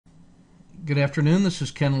Good afternoon. This is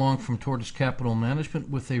Ken Long from Tortoise Capital Management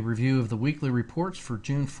with a review of the weekly reports for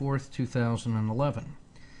June 4th, 2011.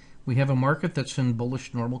 We have a market that's in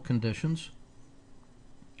bullish normal conditions.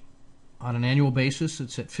 On an annual basis,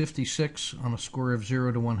 it's at 56 on a score of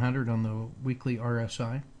 0 to 100 on the weekly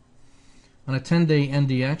RSI. On a 10-day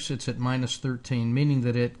NDX, it's at minus 13, meaning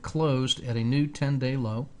that it closed at a new 10-day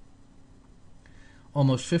low,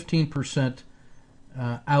 almost 15%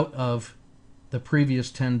 out of the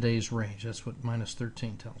previous 10 days range. That's what minus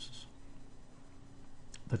 13 tells us.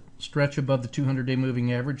 The stretch above the 200-day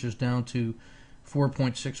moving average is down to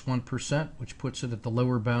 4.61%, which puts it at the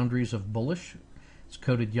lower boundaries of bullish. It's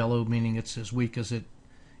coded yellow, meaning it's as weak as it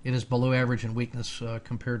is below average in weakness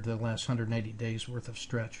compared to the last 180 days worth of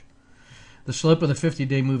stretch. The slope of the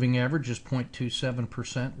 50-day moving average is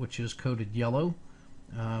 0.27%, which is coded yellow.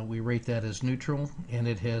 We rate that as neutral, and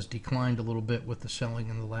it has declined a little bit with the selling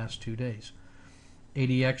in the last 2 days.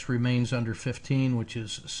 ADX remains under 15, which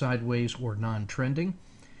is sideways or non-trending,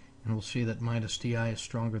 and we'll see that minus DI is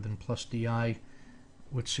stronger than plus DI,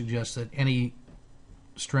 which suggests that any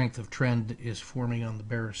strength of trend is forming on the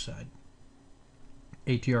bearish side.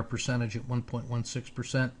 ATR percentage at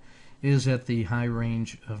 1.16% is at the high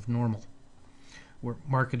range of normal. Where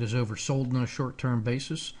market is oversold on a short-term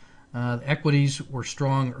basis. Equities were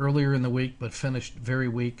strong earlier in the week, but finished very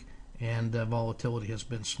weak, and volatility has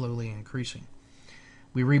been slowly increasing.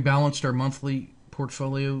 We rebalanced our monthly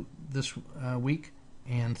portfolio this week,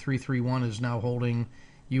 and 331 is now holding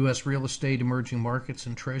U.S. real estate, emerging markets,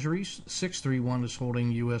 and treasuries. 631 is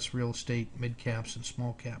holding U.S. real estate, mid caps, and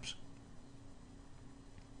small caps.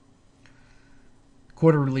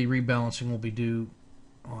 Quarterly rebalancing will be due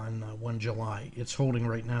on 1 July. It's holding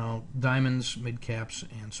right now diamonds, mid caps,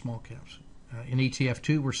 and small caps. In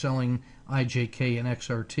ETF2, we're selling IJK and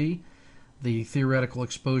XRT. The theoretical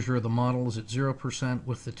exposure of the model is at 0%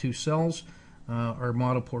 with the two sells. Our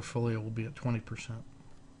model portfolio will be at 20%.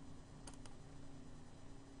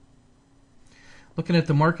 Looking at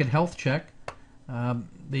the market health check,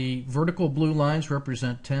 the vertical blue lines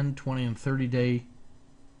represent 10, 20, and 30-day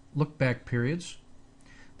look-back periods.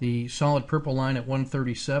 The solid purple line at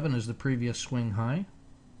 137 is the previous swing high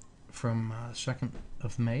from 2nd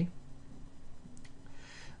of May.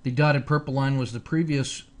 The dotted purple line was the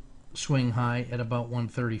previous swing high at about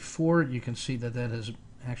 134. You can see that that has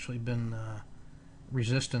actually been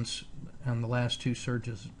resistance on the last two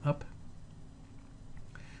surges up.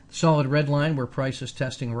 The solid red line where price is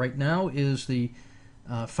testing right now is the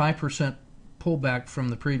 5% pullback from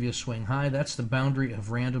the previous swing high. That's the boundary of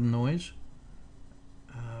random noise.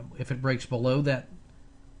 If it breaks below that,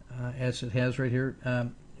 as it has right here,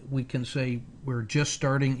 we can say we're just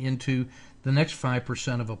starting into the next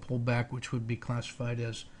 5% of a pullback, which would be classified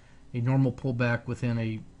as a normal pullback within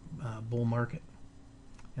a bull market.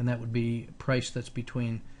 And that would be a price that's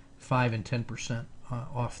between 5 and 10%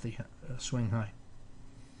 off the swing high.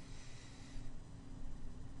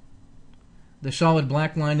 The solid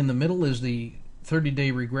black line in the middle is the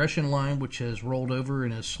 30-day regression line, which has rolled over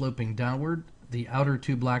and is sloping downward. The outer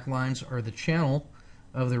two black lines are the channel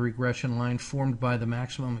of the regression line formed by the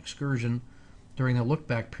maximum excursion during the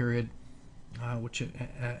look-back period, which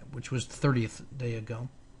was the 30th day ago.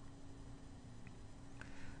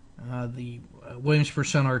 The Williams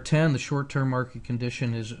percent R10, the short-term market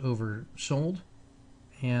condition, is oversold,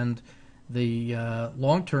 and the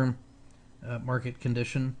long-term market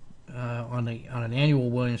condition on an annual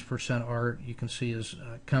Williams percent R, you can see, has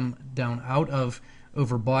come down out of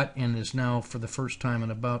overbought and is now, for the first time in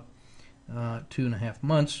about 2.5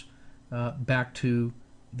 months, back to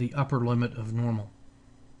the upper limit of normal.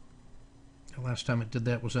 The last time it did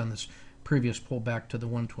that was on this previous pullback to the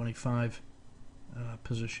 125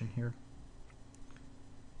 position here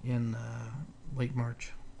in late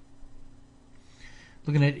March.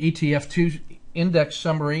 Looking at ETF2 index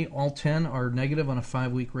summary, all 10 are negative on a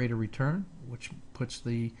 5-week rate of return, which puts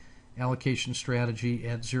the allocation strategy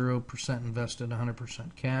at 0% invested,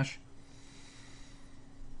 100% cash.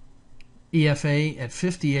 EFA at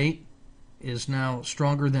 58 is now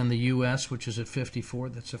stronger than the U.S., which is at 54.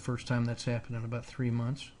 That's the first time that's happened in about 3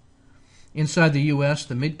 months. Inside the U.S.,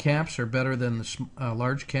 the mid caps are better than the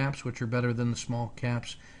large caps, which are better than the small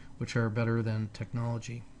caps, which are better than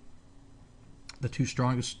technology. The two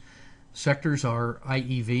strongest sectors are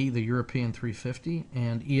IEV, the European 350,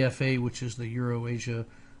 and EFA, which is the Euro-Asia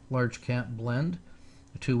large cap blend.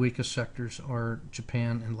 The two weakest sectors are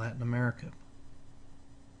Japan and Latin America.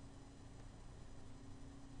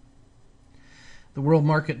 The world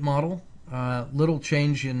market model, little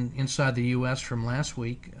change inside the U.S. from last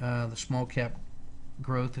week. The small cap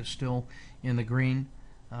growth is still in the green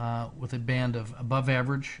with a band of above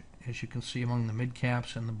average as you can see, among the mid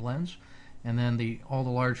caps and the blends, and then all the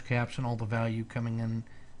large caps and all the value coming in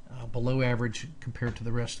below average compared to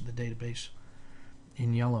the rest of the database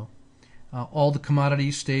in yellow. All the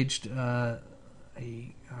commodities staged a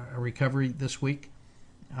recovery this week.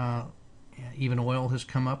 Even oil has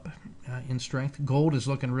come up in strength. Gold is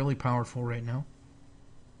looking really powerful right now.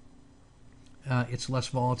 It's less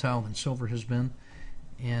volatile than silver has been.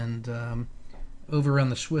 And over on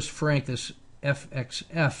the Swiss franc, this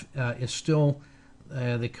FXF is still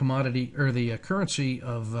the commodity or the currency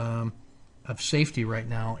of safety right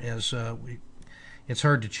now, as it's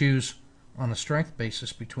hard to choose on a strength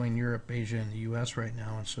basis between Europe, Asia, and the U.S. right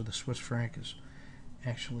now, and so the Swiss franc is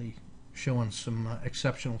actually showing some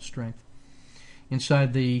exceptional strength.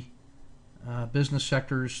 Inside the business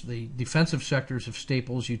sectors, the defensive sectors of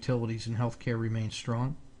staples, utilities, and healthcare remain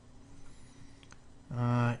strong.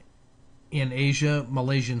 In Asia,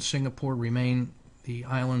 Malaysia and Singapore remain the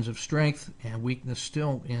islands of strength, and weakness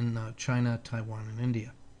still in China, Taiwan, and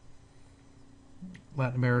India.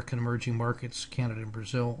 Latin American emerging markets, Canada and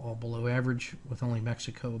Brazil, all below average, with only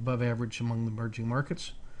Mexico above average among the emerging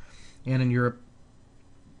markets. And in Europe,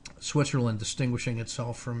 Switzerland distinguishing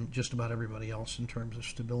itself from just about everybody else in terms of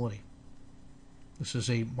stability. This is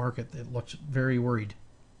a market that looks very worried.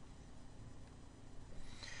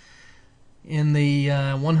 In the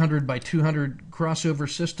 100 by 200 crossover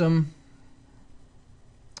system,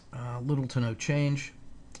 little to no change.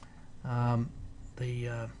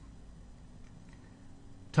 The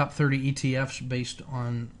top 30 ETFs based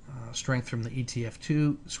on strength from the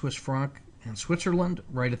ETF2, Swiss franc, and Switzerland,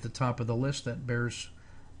 right at the top of the list. That bears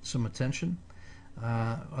some attention.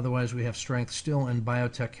 Otherwise, we have strength still in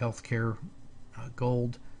biotech, healthcare,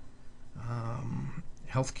 gold,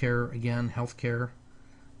 healthcare again,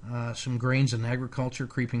 some grains and agriculture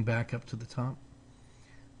creeping back up to the top.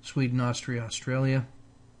 Sweden, Austria, Australia,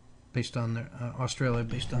 based on Australia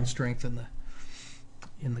based on strength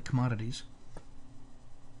in the commodities.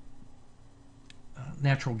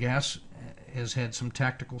 Natural gas has had some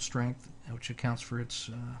tactical strength, which accounts for its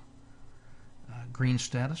green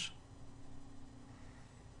status.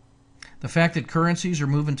 The fact that currencies are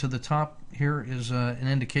moving to the top here is an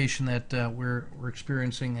indication that we're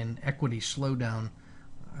experiencing an equity slowdown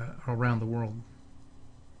around the world.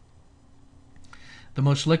 The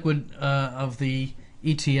most liquid of the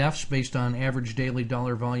ETFs, based on average daily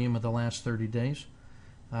dollar volume of the last 30 days,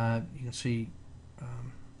 you can see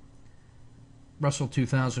Russell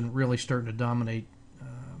 2000 really starting to dominate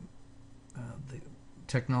the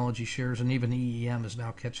technology shares, and even EEM is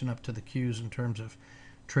now catching up to the Qs in terms of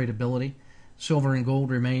tradability. Silver and gold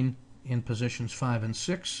remain in positions 5 and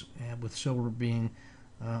 6, with silver being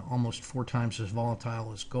almost 4 times as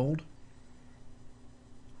volatile as gold.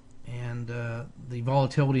 And the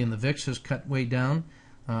volatility in the VIX has cut way down.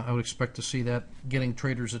 I would expect to see that getting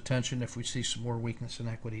traders' attention if we see some more weakness in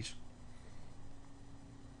equities.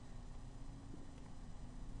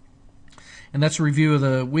 And that's a review of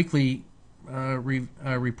the weekly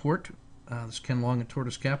report. This is Ken Long at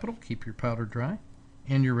Tortoise Capital. Keep your powder dry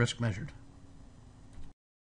and your risk measured.